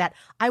quality, that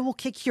I will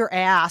kick your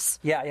ass.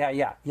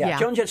 Yeah.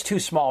 Joan Jett's too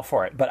small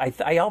for it, but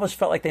I always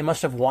felt like they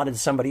must have wanted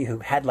somebody who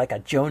had like a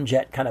Joan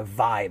Jett kind of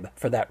vibe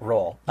for that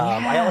role.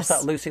 I always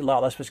thought Lucy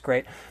Lawless was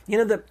great.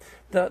 You know,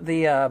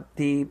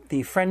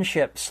 the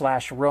friendship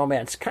 /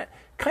 romance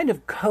kind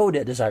of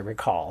coded, as I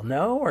recall.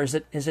 No, or is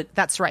it?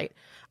 That's right.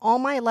 All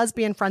my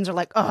lesbian friends are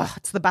like, "Oh,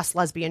 it's the best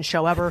lesbian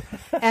show ever,"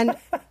 and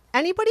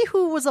anybody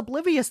who was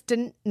oblivious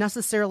didn't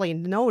necessarily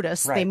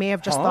notice. Right. They may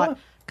have just thought,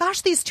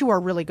 gosh, these two are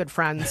really good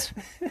friends.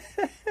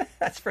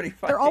 That's pretty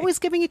funny. They're always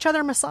giving each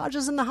other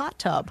massages in the hot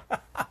tub.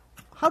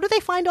 How do they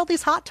find all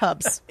these hot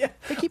tubs? Yeah.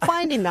 They keep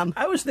finding them.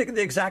 I was thinking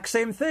the exact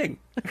same thing.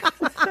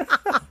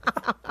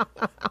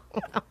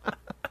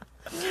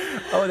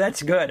 Oh,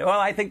 that's good. Well,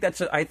 I think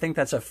that's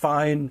a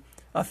fine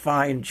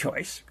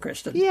choice,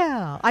 Kristen.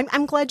 Yeah,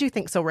 I'm glad you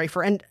think so,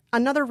 Rafer. And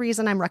another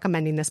reason I'm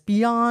recommending this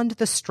beyond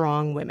the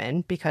strong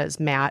women, because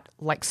Matt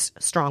likes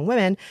strong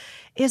women,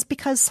 is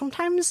because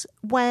sometimes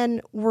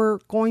when we're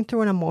going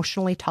through an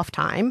emotionally tough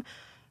time,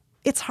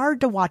 it's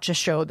hard to watch a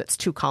show that's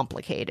too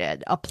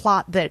complicated, a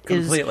plot that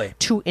is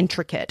too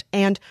intricate.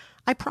 And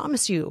I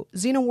promise you,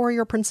 Xena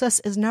Warrior Princess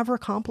is never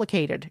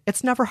complicated.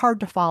 It's never hard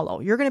to follow.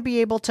 You're going to be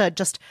able to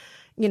just,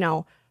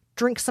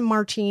 drink some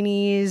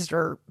martinis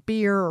or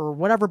beer or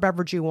whatever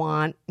beverage you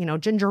want,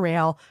 ginger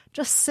ale.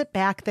 Just sit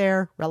back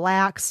there,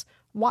 relax,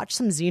 watch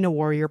some Xena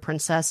Warrior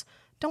Princess.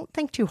 Don't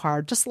think too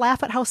hard. Just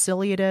laugh at how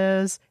silly it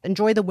is.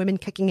 Enjoy the women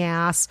kicking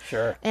ass.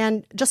 Sure.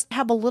 And just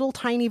have a little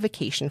tiny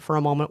vacation for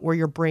a moment where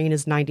your brain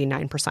is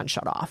 99%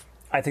 shut off.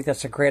 I think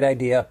that's a great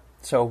idea.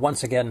 So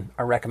once again,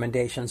 our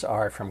recommendations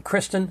are from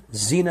Kristen,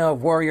 Xena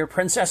Warrior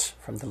Princess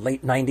from the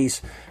late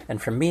 90s,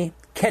 and from me,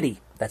 Kedi,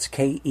 that's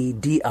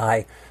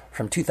Kedi,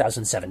 from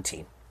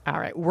 2017. All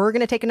right, we're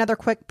going to take another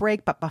quick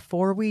break, but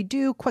before we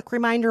do, quick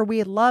reminder,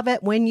 we love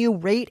it when you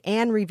rate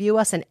and review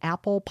us in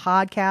Apple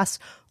Podcasts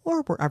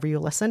or wherever you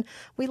listen.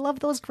 We love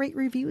those great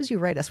reviews you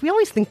write us. We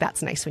always think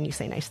that's nice when you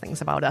say nice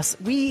things about us.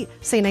 We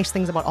say nice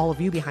things about all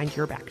of you behind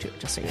your back, too,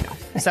 just so you know.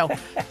 So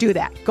do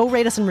that. Go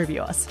rate us and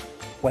review us.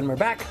 When we're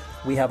back,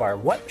 we have our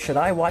What Should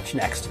I Watch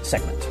Next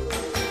segment.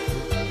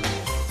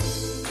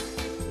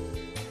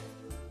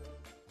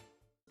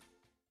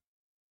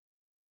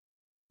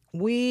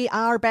 We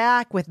are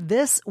back with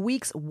this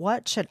week's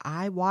What Should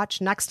I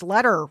Watch Next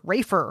letter.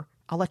 Rafer,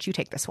 I'll let you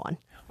take this one.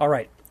 All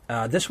right.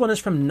 This one is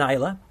from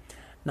Nyla.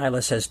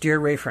 Nyla says, Dear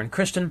Rafer and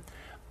Kristen,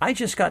 I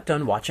just got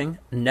done watching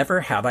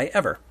Never Have I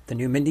Ever, the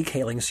new Mindy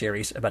Kaling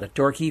series about a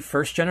dorky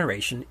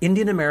first-generation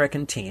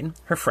Indian-American teen,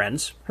 her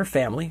friends, her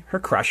family, her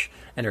crush,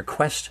 and her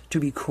quest to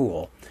be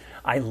cool.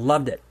 I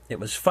loved it. It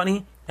was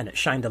funny, and it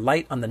shined a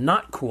light on the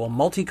not-cool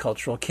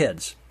multicultural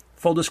kids.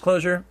 Full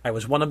disclosure, I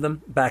was one of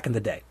them back in the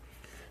day.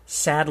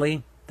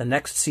 Sadly, The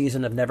next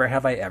season of Never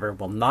Have I Ever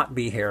will not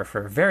be here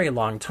for a very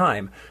long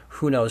time,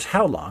 who knows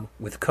how long,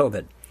 with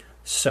COVID.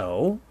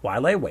 So,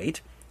 while I wait,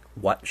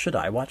 what should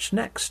I watch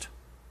next?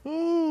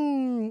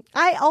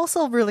 I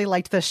also really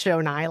liked this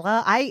show,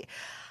 Nyla.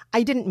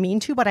 I didn't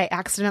mean to, but I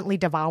accidentally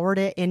devoured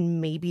it in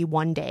maybe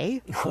one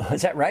day.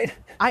 Is that right?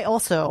 I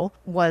also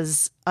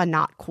was a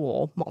not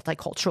cool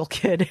multicultural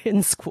kid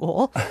in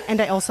school.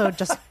 And I also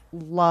just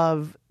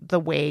love the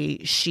way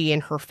she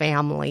and her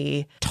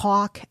family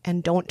talk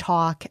and don't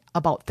talk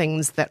about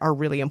things that are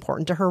really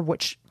important to her,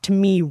 which to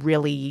me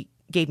really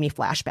gave me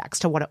flashbacks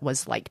to what it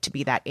was like to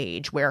be that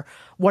age, where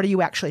what are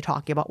you actually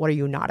talking about? What are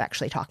you not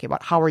actually talking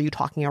about? How are you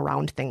talking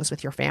around things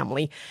with your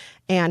family?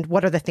 And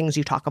what are the things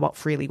you talk about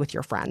freely with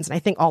your friends? And I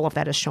think all of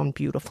that is shown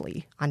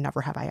beautifully on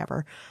Never Have I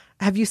Ever.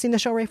 Have you seen the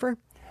show, Rafer?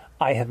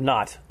 I have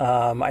not.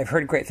 I've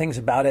heard great things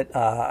about it.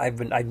 I've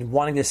been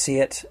wanting to see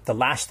it. The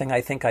last thing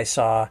I think I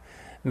saw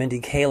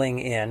Mindy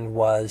Kaling in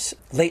was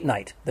Late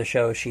Night, the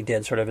show she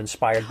did, sort of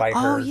inspired by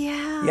her. Oh,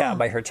 yeah. Yeah,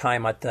 by her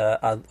time at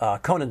the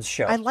Conan's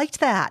show. I liked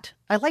that.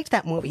 I liked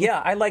that movie. Yeah,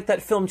 I liked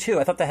that film too.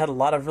 I thought they had a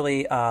lot of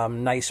really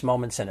nice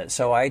moments in it.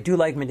 So I do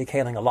like Mindy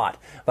Kaling a lot,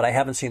 but I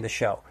haven't seen the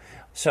show.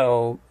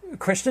 So,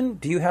 Kristen,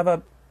 do you have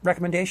a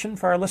recommendation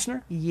for our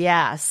listener?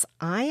 Yes,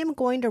 I am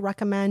going to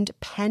recommend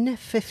Pen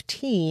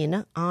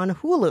 15 on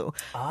Hulu.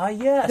 Ah,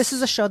 yes. This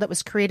is a show that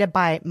was created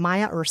by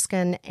Maya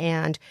Erskine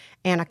and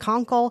Anna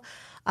Konkle,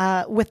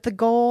 with the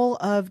goal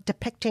of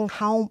depicting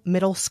how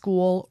middle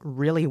school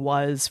really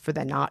was for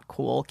the not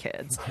cool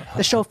kids.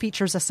 The show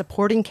features a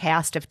supporting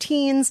cast of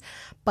teens,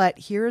 but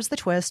here's the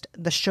twist.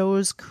 The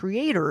show's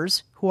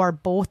creators, who are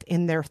both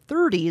in their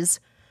 30s,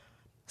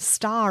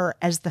 star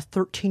as the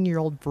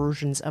 13-year-old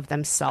versions of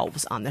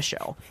themselves on the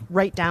show,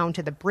 right down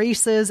to the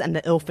braces and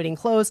the ill-fitting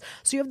clothes.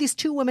 So you have these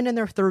two women in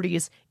their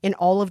 30s in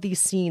all of these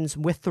scenes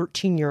with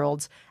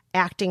 13-year-olds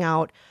acting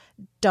out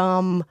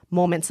dumb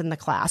moments in the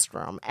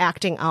classroom,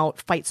 acting out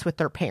fights with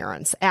their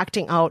parents,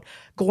 acting out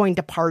going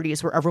to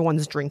parties where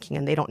everyone's drinking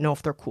and they don't know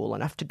if they're cool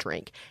enough to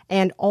drink.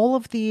 And all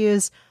of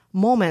these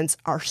moments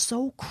are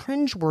so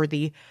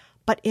cringeworthy,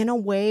 but in a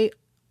way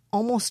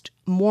almost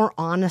more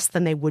honest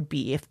than they would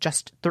be if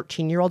just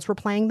 13-year-olds were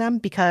playing them,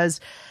 because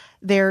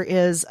there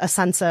is a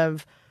sense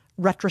of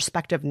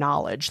retrospective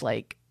knowledge.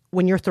 Like,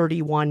 when you're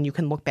 31, you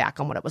can look back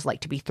on what it was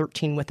like to be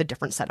 13 with a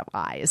different set of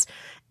eyes.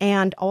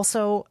 And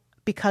also,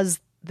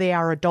 because they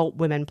are adult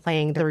women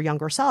playing their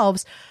younger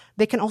selves,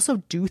 they can also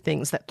do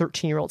things that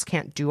 13-year-olds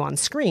can't do on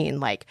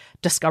screen, like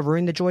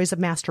discovering the joys of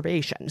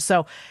masturbation.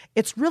 So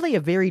it's really a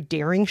very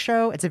daring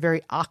show. It's a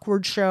very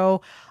awkward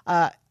show.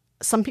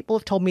 Some people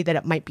have told me that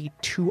it might be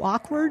too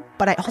awkward,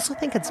 but I also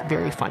think it's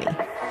very funny.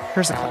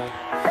 Here's a clip.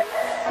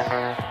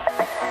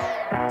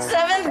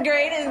 7th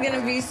grade is going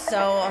to be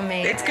so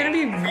amazing. It's going to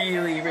be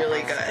really,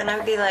 really good. It's going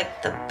to be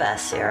like the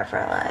best year of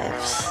our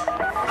lives.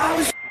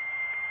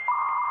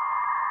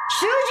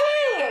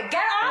 Shuji,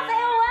 get off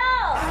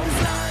AOL!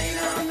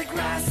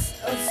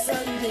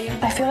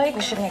 I feel like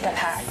we should make a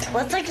pact.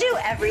 Let's like do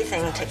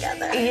everything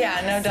together. Yeah,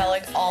 no doubt,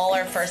 like all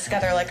our first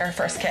together, like our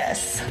first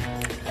kiss.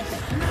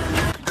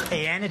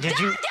 Hey, Anna, did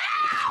you...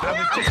 I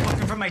was just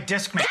looking for my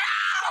Discman.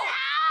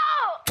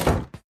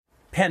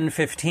 Pen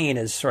 15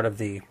 is sort of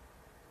the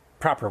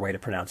proper way to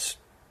pronounce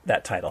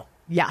that title.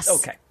 Yes.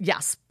 Okay.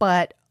 Yes,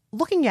 but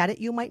looking at it,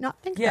 you might not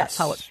think that's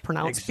how it's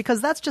pronounced, because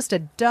that's just a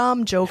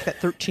dumb joke that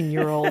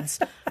 13-year-olds,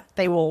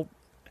 they will,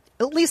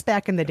 at least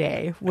back in the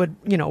day, would,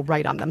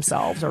 write on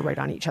themselves or write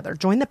on each other.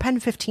 Join the Pen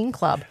 15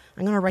 club.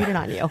 I'm going to write it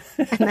on you.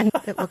 And then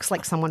it looks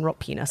like someone wrote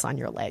penis on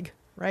your leg,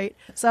 right?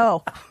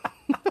 So...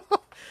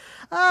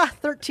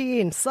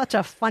 13, such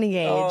a funny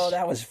age. Oh,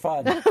 that was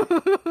fun.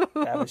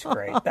 That was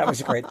great. That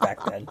was great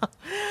back then.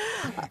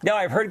 No,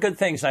 I've heard good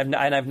things, and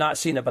I've not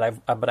seen it, but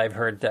I've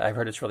heard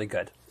it's really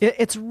good.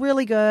 It's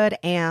really good,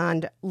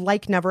 and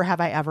like Never Have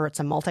I Ever,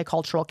 it's a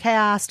multicultural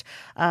cast.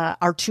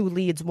 Our two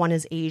leads, one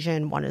is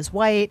Asian, one is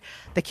white.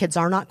 The kids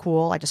are not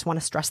cool. I just want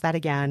to stress that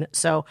again.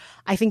 So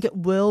I think it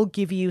will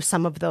give you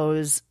some of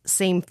those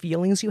same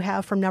feelings you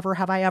have from Never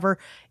Have I Ever.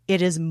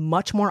 It is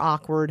much more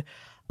awkward,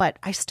 but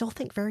I still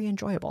think very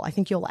enjoyable. I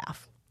think you'll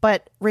laugh.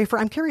 But, Rafer,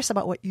 I'm curious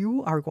about what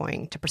you are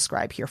going to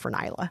prescribe here for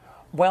Nyla.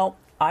 Well,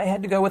 I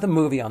had to go with a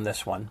movie on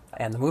this one,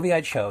 and the movie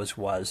I chose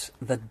was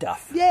The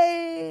Duff.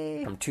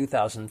 Yay! From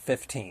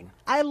 2015.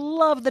 I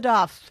love The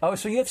Duff. Oh,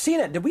 so you have seen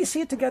it. Did we see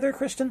it together,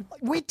 Kristen?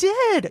 We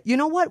did. You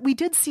know what? We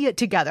did see it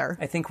together.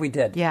 I think we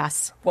did.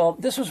 Yes. Well,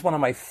 this was one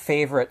of my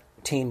favorite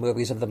teen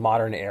movies of the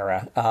modern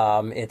era.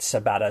 It's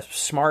about a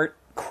smart,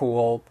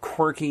 cool,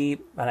 quirky,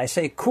 and I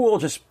say cool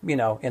just, in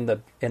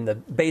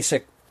the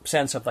basic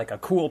sense of like a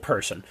cool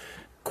person.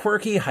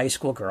 Quirky high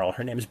school girl.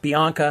 Her name's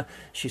Bianca.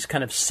 She's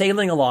kind of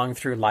sailing along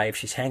through life.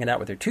 She's hanging out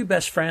with her two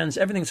best friends.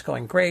 Everything's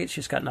going great.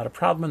 She's got not a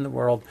problem in the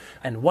world.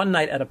 And one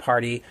night at a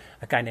party,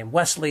 a guy named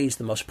Wesley, he's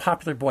the most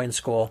popular boy in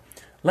school,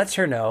 lets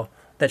her know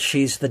that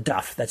she's the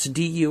Duff. That's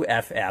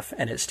DUFF,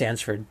 and it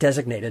stands for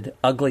Designated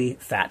Ugly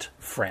Fat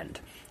Friend.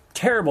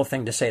 terrible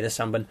thing to say to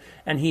someone.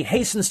 And he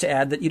hastens to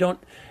add that you don't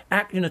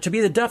act, to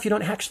be the Duff, you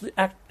don't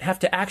have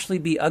to actually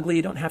be ugly.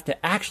 You don't have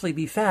to actually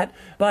be fat.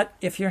 But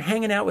if you're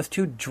hanging out with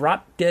two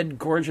drop-dead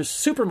gorgeous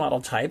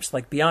supermodel types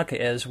like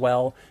Bianca is,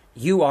 well,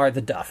 you are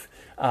the Duff.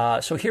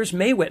 So here's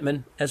Mae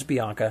Whitman as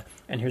Bianca,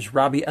 and here's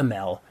Robbie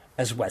Amell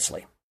as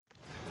Wesley.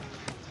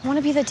 I want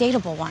to be the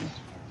dateable one.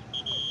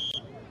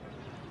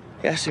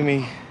 You asking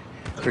me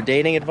for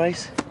dating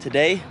advice?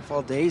 Today? Of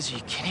all days? Are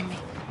you kidding me?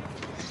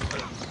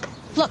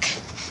 Look,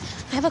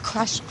 I have a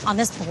crush on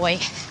this boy.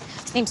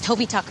 His name's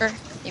Toby Tucker.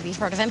 Maybe you've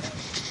heard of him.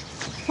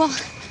 Well,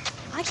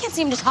 I can't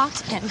seem to talk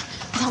to him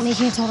without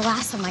making a total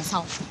ass of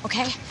myself,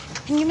 okay?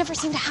 And you never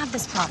seem to have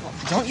this problem.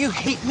 Don't you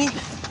hate me?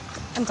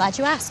 I'm glad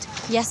you asked.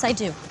 Yes, I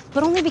do.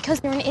 But only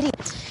because you're an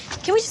idiot.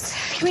 Can we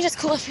just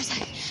cool it for a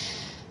second?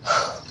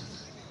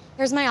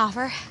 Here's my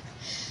offer.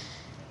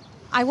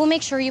 I will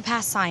make sure you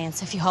pass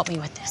science if you help me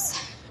with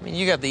this. I mean,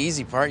 you got the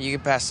easy part. You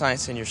can pass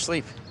science in your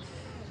sleep.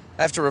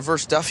 I have to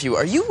reverse Duff you.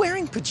 Are you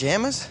wearing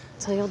pajamas?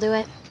 So you'll do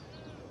it?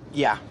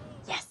 Yeah.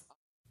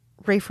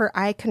 Rafer,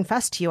 I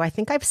confess to you, I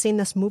think I've seen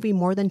this movie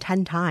more than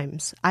 10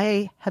 times.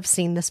 I have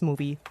seen this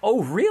movie.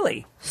 Oh,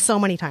 really? So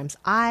many times.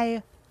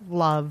 I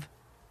love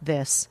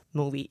this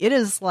movie. It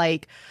is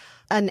like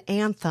an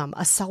anthem,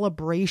 a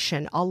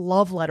celebration, a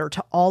love letter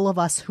to all of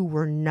us who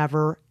were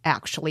never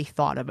actually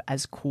thought of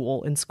as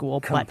cool in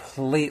school.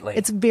 Completely. But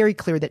it's very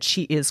clear that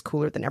she is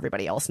cooler than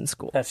everybody else in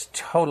school. That's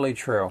totally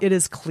true. It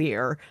is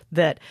clear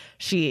that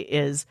she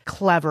is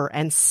clever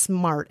and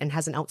smart and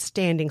has an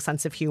outstanding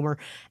sense of humor,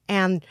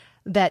 and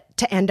that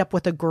to end up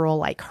with a girl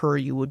like her,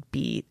 you would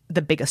be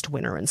the biggest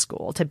winner in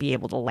school, to be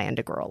able to land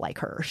a girl like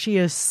her. She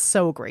is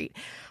so great.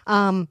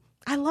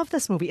 I love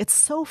this movie. It's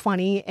so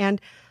funny.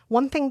 And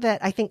one thing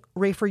that I think,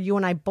 Rafer, you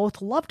and I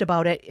both loved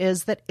about it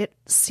is that it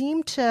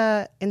seemed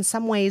to, in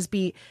some ways,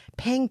 be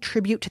paying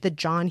tribute to the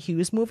John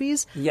Hughes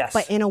movies. Yes.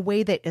 But in a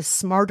way that is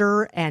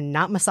smarter and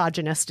not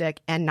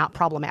misogynistic and not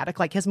problematic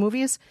like his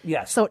movies.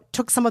 Yes. So it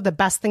took some of the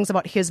best things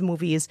about his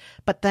movies,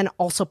 but then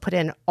also put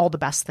in all the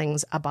best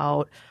things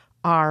about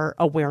our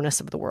awareness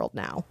of the world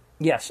now.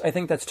 Yes, I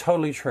think that's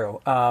totally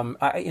true.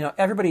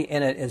 Everybody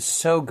in it is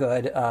so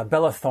good.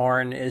 Bella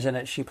Thorne is in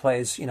it. She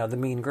plays, the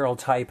mean girl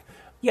type.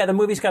 Yeah, the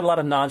movie's got a lot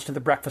of nods to The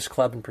Breakfast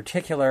Club in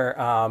particular.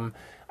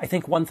 I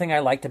think one thing I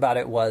liked about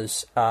it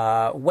was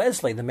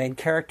Wesley, the main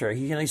character.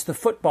 He's the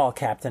football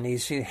captain.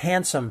 He's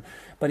handsome,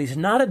 but he's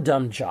not a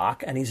dumb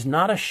jock, and he's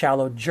not a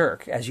shallow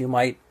jerk, as you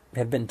might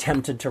have been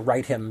tempted to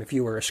write him if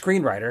you were a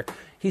screenwriter.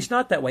 He's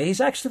not that way.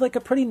 He's actually like a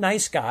pretty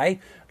nice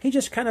guy. He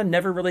just kind of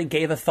never really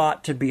gave a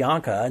thought to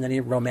Bianca in any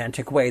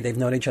romantic way. They've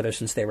known each other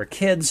since they were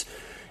kids.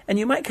 And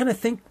you might kind of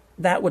think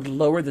that would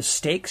lower the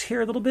stakes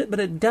here a little bit, but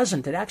it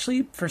doesn't. It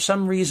actually, for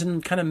some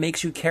reason, kind of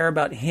makes you care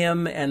about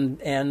him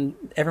and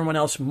everyone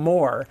else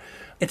more.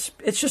 It's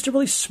just a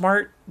really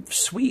smart,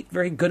 sweet,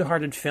 very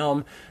good-hearted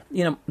film.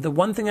 The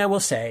one thing I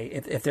will say,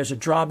 if there's a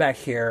drawback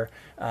here,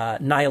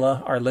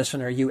 Nyla, our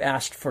listener, you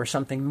asked for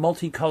something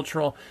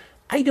multicultural.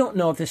 I don't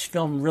know if this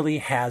film really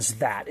has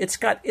that. It's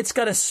got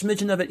a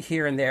smidgen of it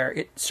here and there.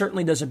 It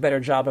certainly does a better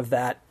job of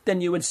that than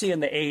you would see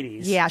in the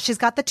 80s. Yeah, she's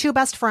got the two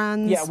best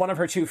friends. Yeah, one of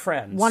her two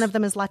friends. One of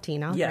them is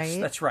Latina, yes,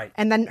 right? That's right.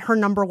 And then her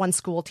number one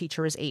school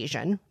teacher is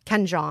Asian,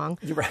 Ken Jeong.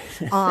 You're right.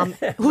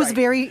 Who's right.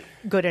 very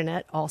good in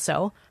it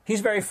also.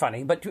 He's very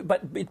funny, but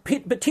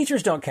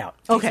teachers don't count.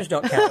 Teachers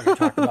don't count when you're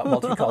talking about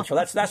multicultural.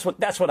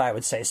 That's what I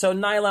would say. So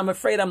Nyla, I'm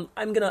afraid I'm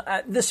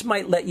gonna this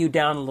might let you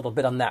down a little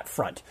bit on that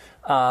front.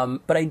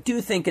 But I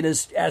do think it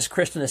is, as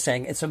Kristen is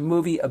saying, it's a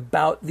movie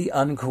about the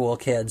uncool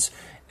kids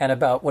and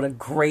about what a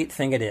great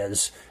thing it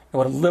is, and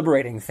what a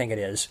liberating thing it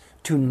is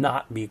to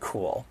not be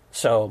cool.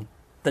 So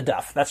The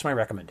Duff, that's my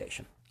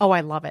recommendation. Oh, I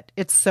love it.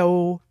 It's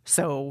so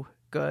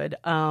good.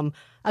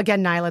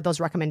 Again, Nyla, those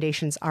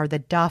recommendations are The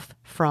Duff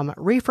from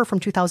Rafer from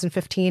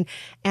 2015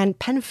 and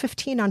Pen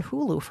 15 on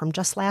Hulu from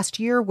just last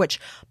year, which,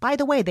 by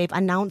the way, they've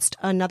announced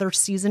another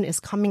season is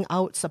coming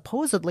out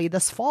supposedly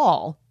this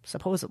fall.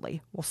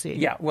 Supposedly. We'll see.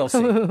 Yeah, we'll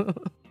see.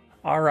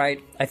 All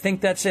right. I think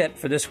that's it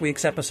for this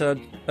week's episode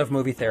of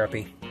Movie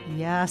Therapy.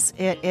 Yes,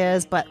 it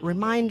is. But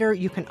reminder,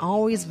 you can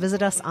always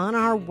visit us on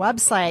our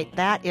website.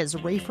 That is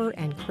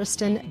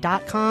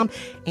RaferandKristen.com.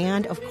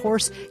 And of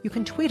course, you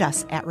can tweet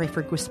us at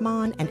Rafer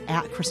Guzman and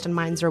at Kristen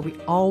Meinzer. We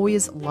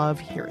always love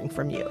hearing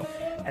from you.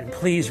 And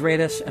please rate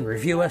us and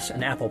review us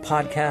on Apple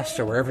Podcasts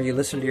or wherever you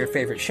listen to your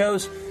favorite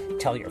shows.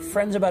 Tell your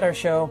friends about our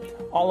show.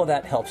 All of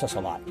that helps us a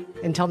lot.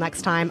 Until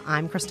next time,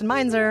 I'm Kristen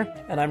Meinzer.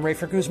 And I'm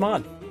Rafer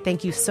Guzman.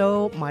 Thank you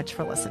so much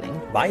for listening.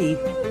 Bye.